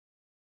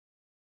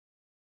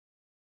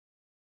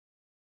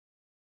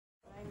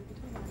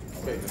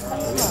Sorry,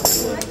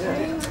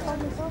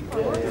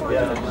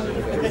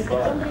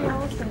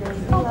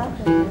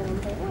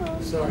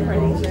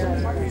 girls.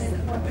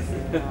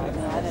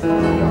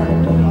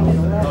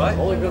 Alright,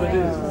 all you've got to do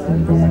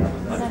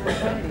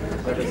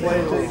is play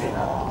it easy.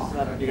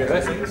 You get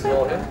rest, you can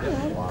slow him.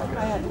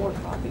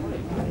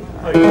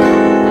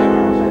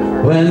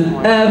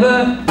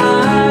 Whenever I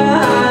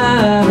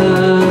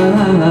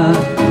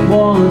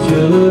want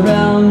you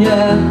around,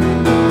 yeah,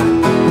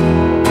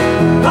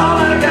 all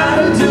I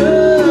gotta do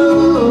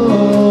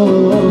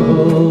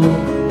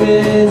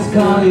is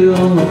call you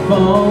on the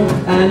phone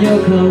and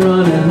you'll come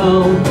running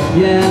home.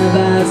 Yeah,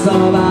 that's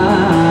all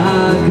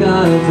I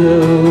gotta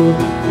do.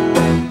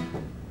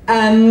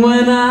 And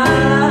when I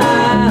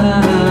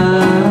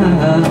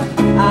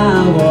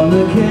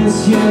wanna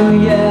kiss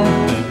you, yeah,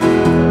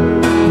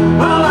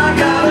 all I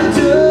gotta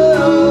do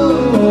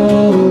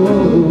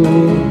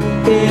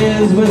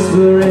is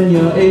whisper in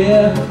your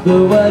ear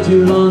the words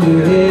you long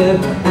to hear,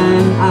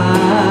 and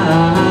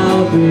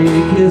I'll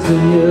be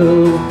kissing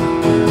you.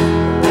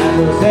 And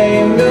the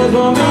same goes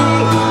for me.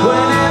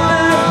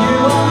 Whenever you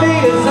want me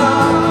to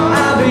talk,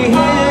 I'll be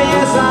here,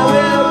 yes I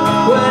will.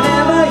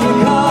 Whenever you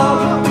call,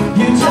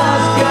 you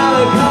just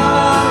gotta call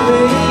on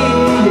me,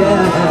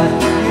 yeah.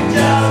 You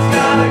just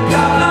gotta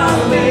call on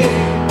me.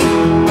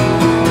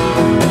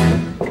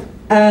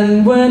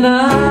 And when I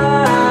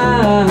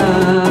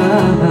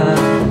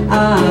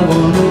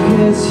wanna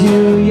kiss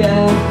you,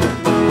 yeah,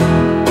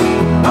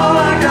 all I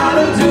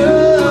gotta do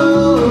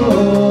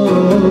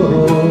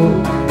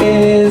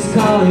is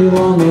call you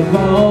on the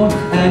phone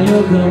and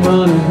you'll come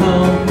running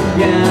home.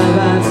 Yeah,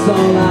 that's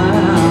all I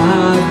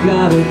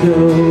gotta do.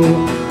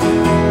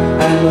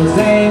 And the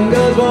same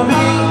goes for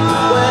me.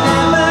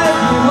 Whenever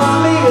you want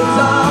me to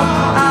talk,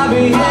 I'll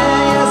be here,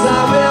 yes I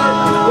will.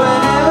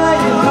 Whenever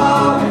you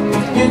call,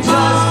 you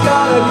just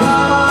gotta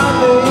call on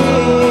me,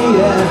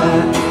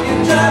 yeah. You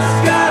just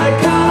gotta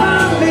call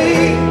on me.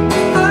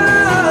 Oh,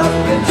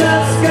 you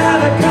just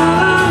gotta call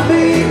on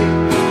me.